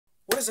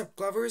What is up,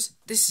 Glovers?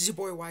 This is your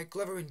boy Wyatt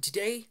Glover, and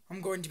today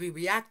I'm going to be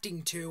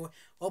reacting to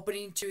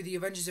opening to the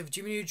Avengers of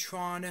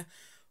Neutron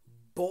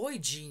Boy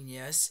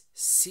Genius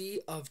Sea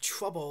of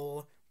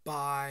Trouble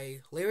by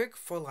Lyric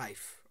for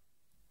Life.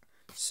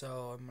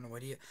 So I'm gonna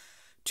wait here.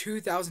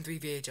 2003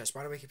 VHS.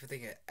 Why do I keep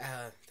thinking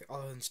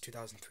all of it's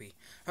 2003?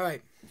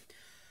 Alright.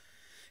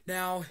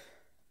 Now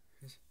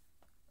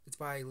it's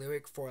by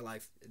Lyric for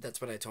Life.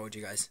 That's what I told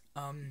you guys.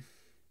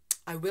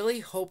 I really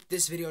hope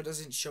this video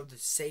doesn't show the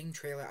same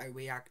trailer I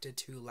reacted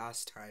to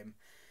last time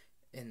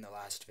in the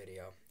last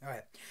video.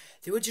 Alright.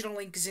 The original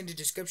link is in the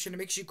description.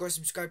 Make sure you go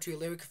subscribe to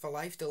Lyric for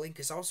Life. The link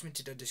is also in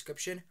the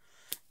description.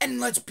 And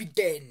let's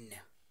begin.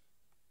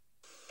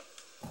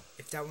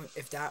 If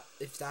that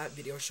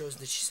video shows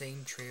the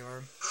same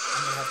trailer,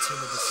 I'm gonna have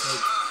Tina the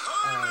Snake.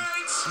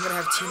 I'm gonna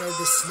have Tina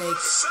the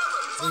Snake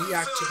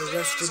react to the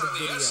rest of the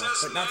video,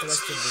 but not the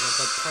rest of the video,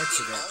 but parts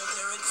of it.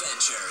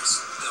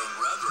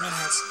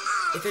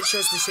 If it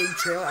shows the same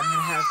trailer, I'm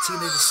gonna have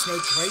Tina the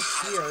Snake right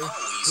here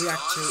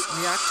react to it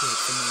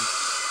for me.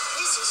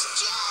 This is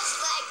just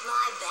like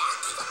my back.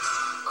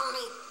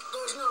 Only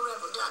there's no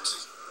rubber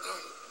ducky, and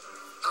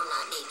I'm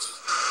not naked.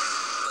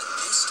 But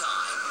this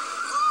time,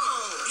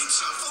 whoa! It's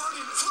a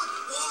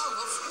 40-foot wall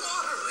of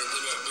water. We're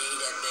gonna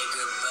need a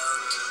bigger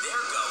boat.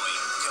 They're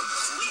going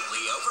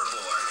completely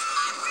overboard.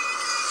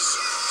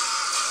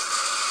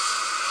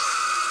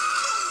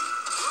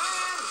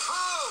 Land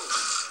ho!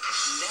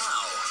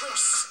 Now, We're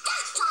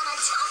stuck on a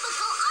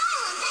tropical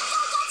island that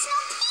don't got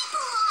no people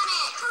on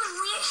it. But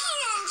we're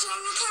here,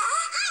 Angelica.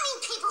 I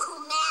mean people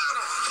who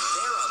matter.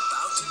 they're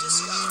about to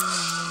discover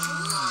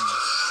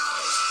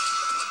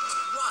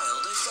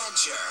wild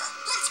adventure,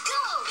 Let's go.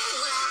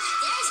 Well,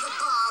 there's the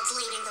bald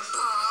leading the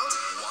bald.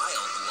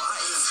 wild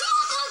life,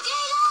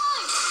 Alligator!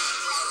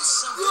 and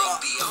something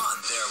beyond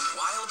their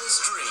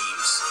wildest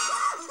dreams.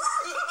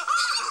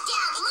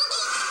 Down,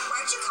 monkey!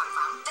 Where'd you come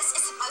from? This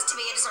is supposed to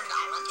be a deserted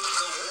island.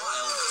 The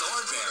wild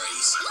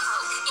thornberries,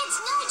 Look! It's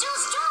Nigel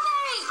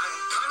Strawberry! I'm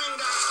coming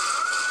down.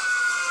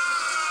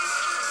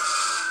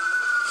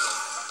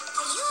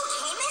 Are you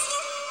okay,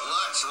 mister?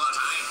 Watch what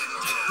I can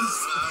do.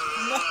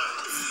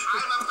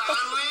 I'm a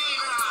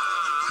ballerina.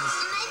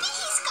 Maybe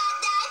he's got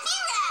the IV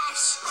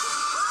rash.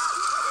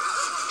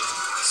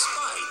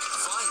 Spike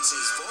finds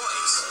his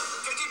voice.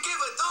 Could you give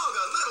a dog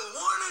a little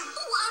warning?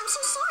 Oh, I'm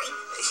so sorry.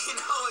 You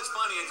know, it's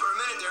funny, and for a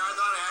minute there, I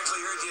thought I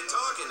actually heard you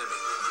talking to me.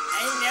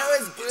 I know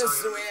it's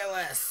Bruce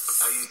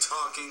Willis. Are you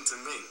talking to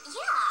me?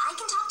 Yeah, I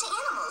can talk to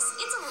animals.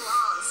 It's a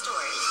long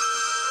story.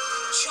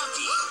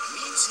 Chucky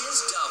meets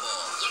his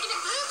double. You're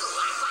gonna boo-boo.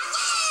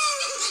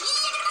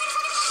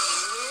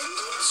 When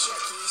did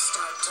Chucky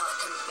start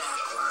talking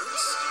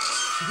backwards?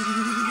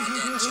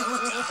 And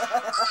Angelica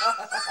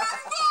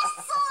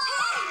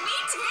Me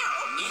too.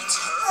 meets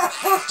her match.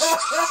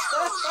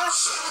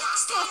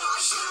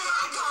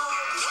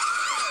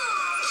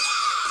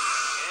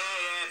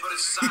 Yeah, put a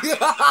sock in your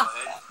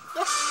head.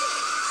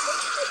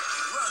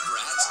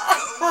 Rugrats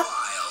Go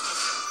Wild.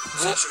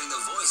 Featuring the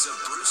voice of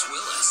Bruce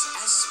Willis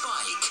as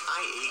Spike.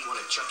 I ate one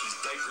of Chucky's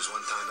diapers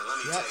one time, and let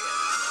me tell you,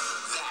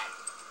 that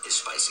is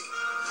spicy.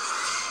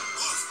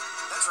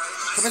 That's right.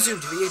 Coming soon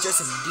to VHS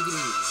and DVD.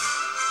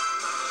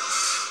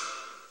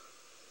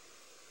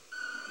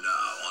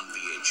 Now on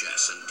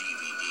VHS and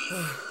DVD,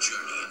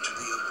 journey into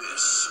the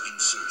abyss in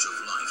search of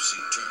life's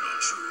eternal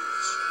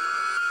truths.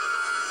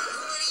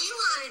 What do you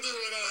want to do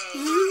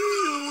today?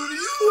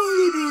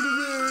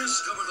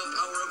 Discover the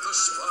power of the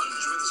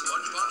sponge with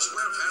SpongeBob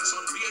SquarePants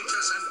on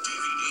VHS and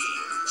DVD,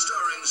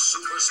 starring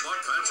Super Smart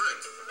Patrick,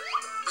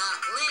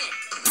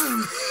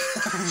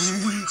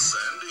 Sweet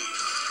Sandy,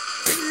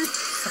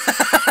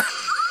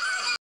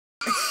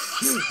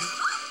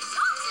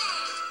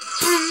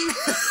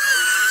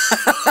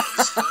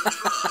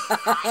 SpongeBob.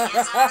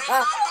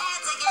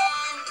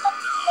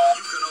 Now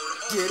you can own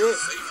all Get your it?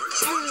 favorite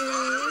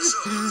SpongeBob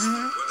episodes,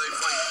 where they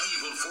fight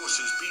evil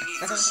forces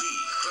beneath the sea,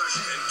 clash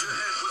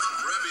head-to-head with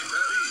Krabby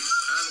Patty,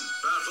 and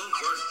battle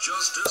for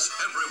justice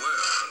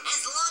everywhere.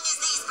 As long as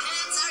these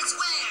pants are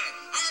square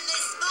and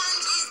this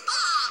sponge is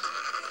Bob.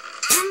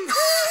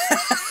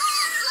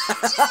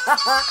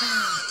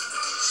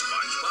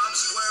 SpongeBob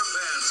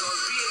SquarePants on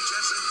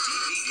VHS and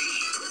DVD,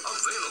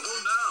 available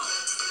now.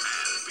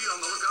 And be on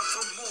the lookout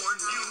for more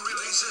new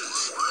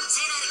releases.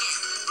 Say that again.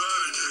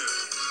 That again.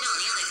 No,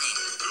 the other thing.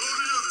 No,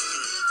 the other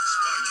thing.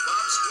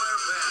 SpongeBob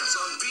SquarePants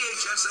on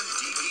VHS and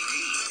DVD.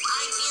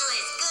 I feel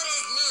as good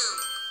as new.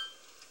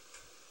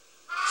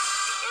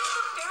 It's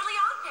the Fairly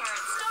Odd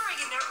Parents, starring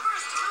in their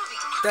first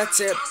movie. That's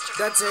it.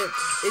 That's it.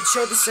 It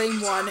showed the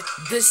same one.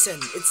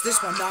 It's this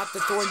one, not the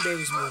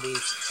Thornberries movie.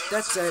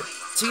 That's it.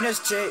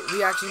 Tina's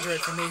reacting to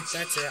it for me.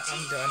 That's it.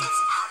 I'm done.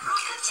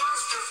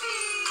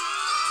 Catastrophe!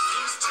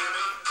 Here's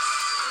Timmy.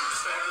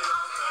 Fairly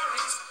Odd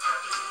Parents,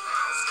 happy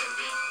as can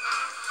be.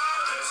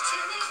 There's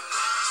Timmy,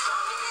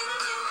 starring in a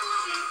new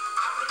movie.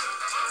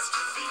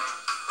 Catastrophe.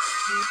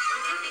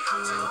 When it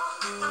becomes a law,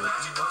 the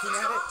magic of the Looking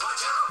at it?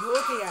 watch out. You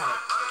looking at it?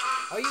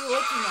 Are you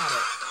looking at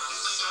it?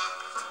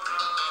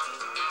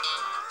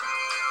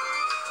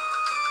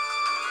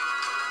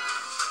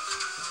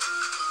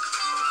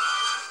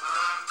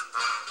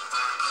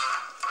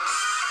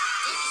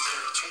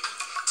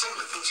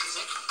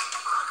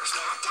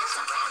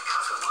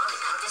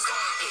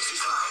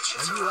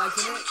 Are you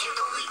liking it?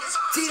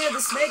 Tina the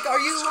Snake, are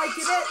you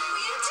liking it?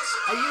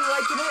 Are you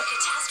liking it?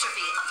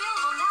 Catastrophe,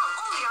 available now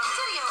only on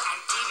video and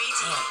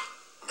DVD.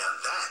 Now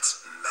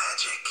that's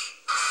magic.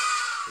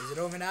 Is it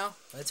over now?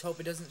 Let's hope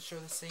it doesn't show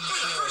the same For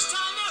the trailer. first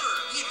time ever,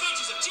 the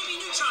adventures of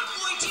Jimmy Neutron,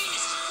 Boy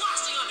Genius is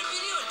blasting onto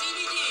video and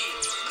DVD.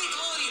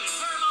 Nickelodeon and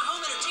Paramount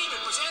Home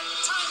Entertainment present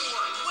Time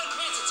Warp, When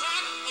Plants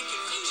Attack, and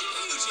Confusion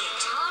Fusion.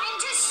 Time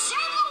to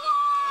save the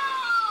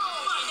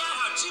world! Find out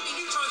how Jimmy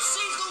Neutron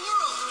saves the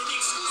world in the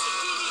exclusive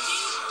DVD,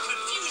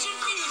 Confusion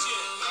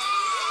Fusion.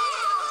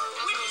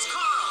 Witness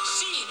Carl,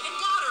 Sheen, and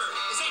Goddard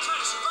as they try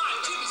to survive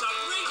Jimmy's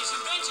outrageous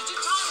inventions in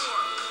Time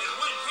Warp and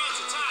When Plants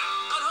Attack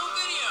on home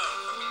video.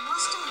 We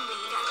must have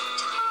made a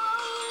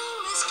tiny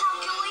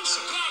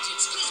miscalculation.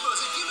 Gadgets,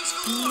 gizmos, and gimmicks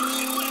galore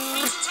in When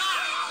Plants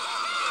Attack.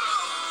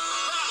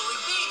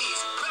 Battling babies,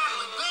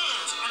 battling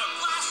bands, and a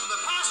blast from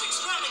the past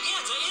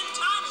extravaganza in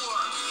Time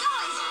Warp.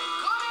 Guys, I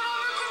got it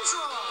under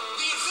control.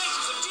 The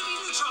Adventures of Jimmy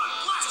Neutron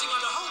blasting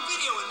onto home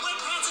video in When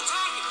Pants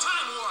Attack and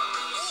Time Warp.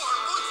 Or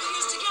both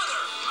videos together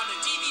on the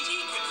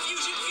DVD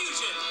Confusion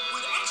Fusion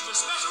with extra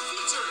special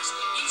features,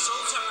 each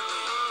sold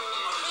separately.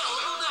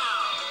 Available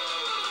now.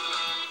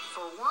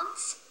 For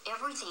once,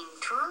 everything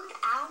turned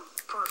out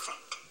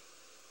perfect.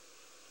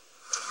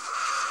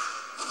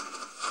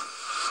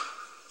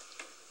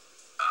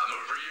 I'm a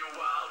real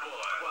wild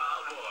boy.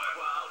 Wild boy.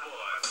 Wild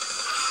boy.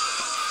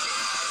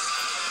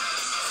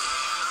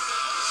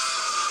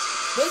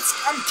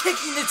 I'm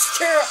kicking its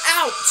chair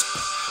out!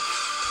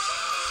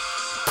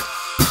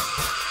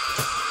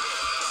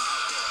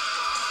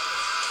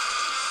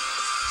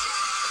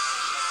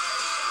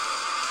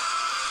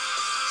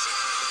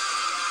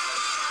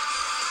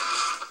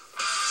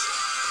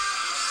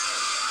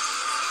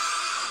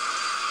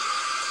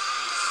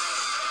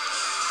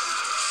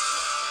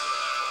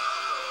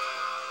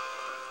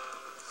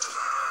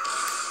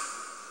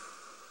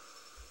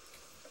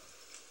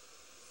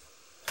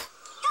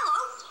 Hello,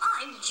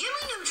 I'm Jimmy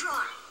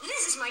Neutron.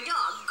 This is my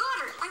dog,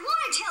 Goddard. I want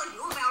to tell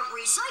you about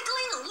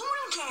recycling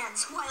aluminum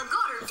cans while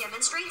Goddard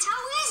demonstrates how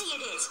easy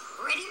it is.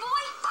 Ready,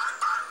 boy?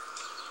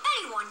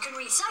 Anyone can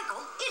recycle.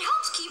 It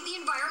helps keep the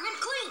environment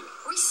clean.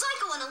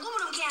 Recycle an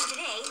aluminum can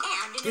today,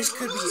 and in This as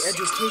could little be as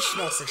 60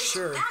 educational days, for it's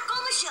sure. back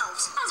on the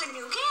shelves as a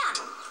new can.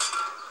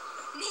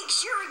 Make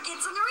sure it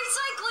gets in the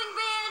recycling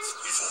bin.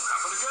 It won't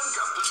happen again,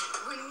 Captain.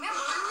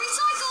 Remember to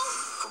recycle.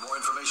 For more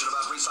information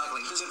about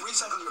recycling, visit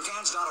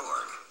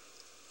recycleyourcans.org.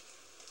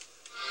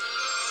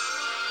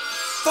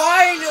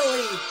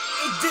 Finally!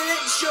 It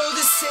didn't show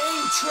the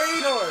same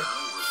trailer!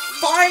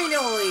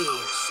 Finally!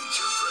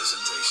 Feature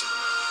presentation.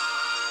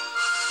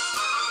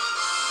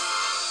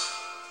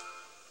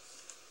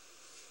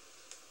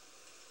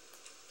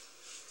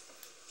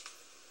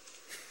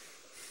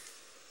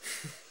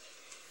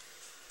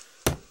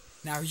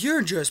 Now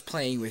you're just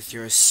playing with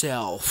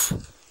yourself.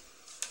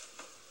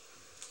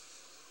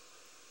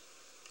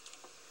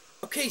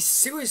 Okay,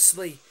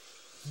 seriously.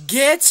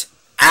 Get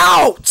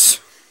out!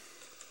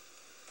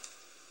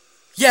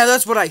 Yeah,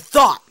 that's what I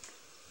thought.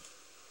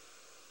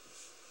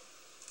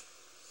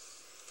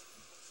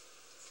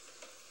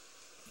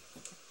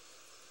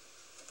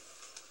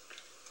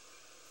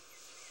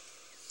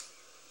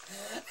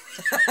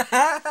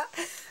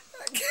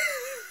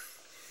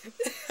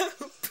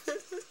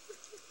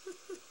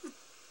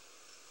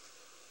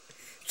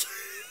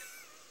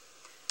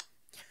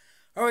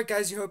 Alright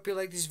guys, I hope you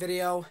like this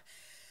video.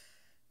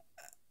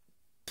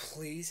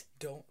 Please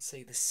don't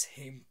say the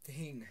same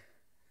thing.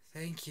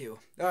 Thank you.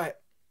 Alright.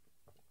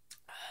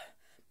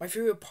 My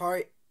favorite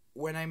part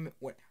when I'm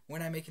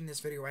making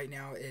this video right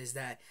now is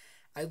that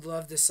I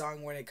love the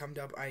song when it comes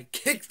up. I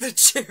kicked the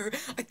chair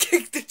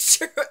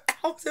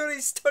out and I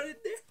started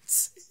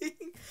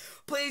dancing.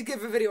 Please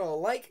give the video a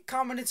like,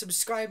 comment, and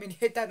subscribe, and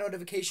hit that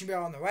notification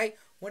bell on the right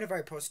whenever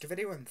I post a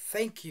video. And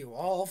thank you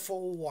all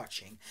for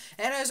watching.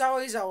 And as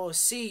always, I will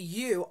see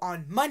you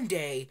on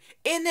Monday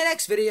in the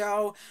next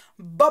video.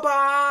 Bye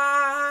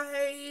bye.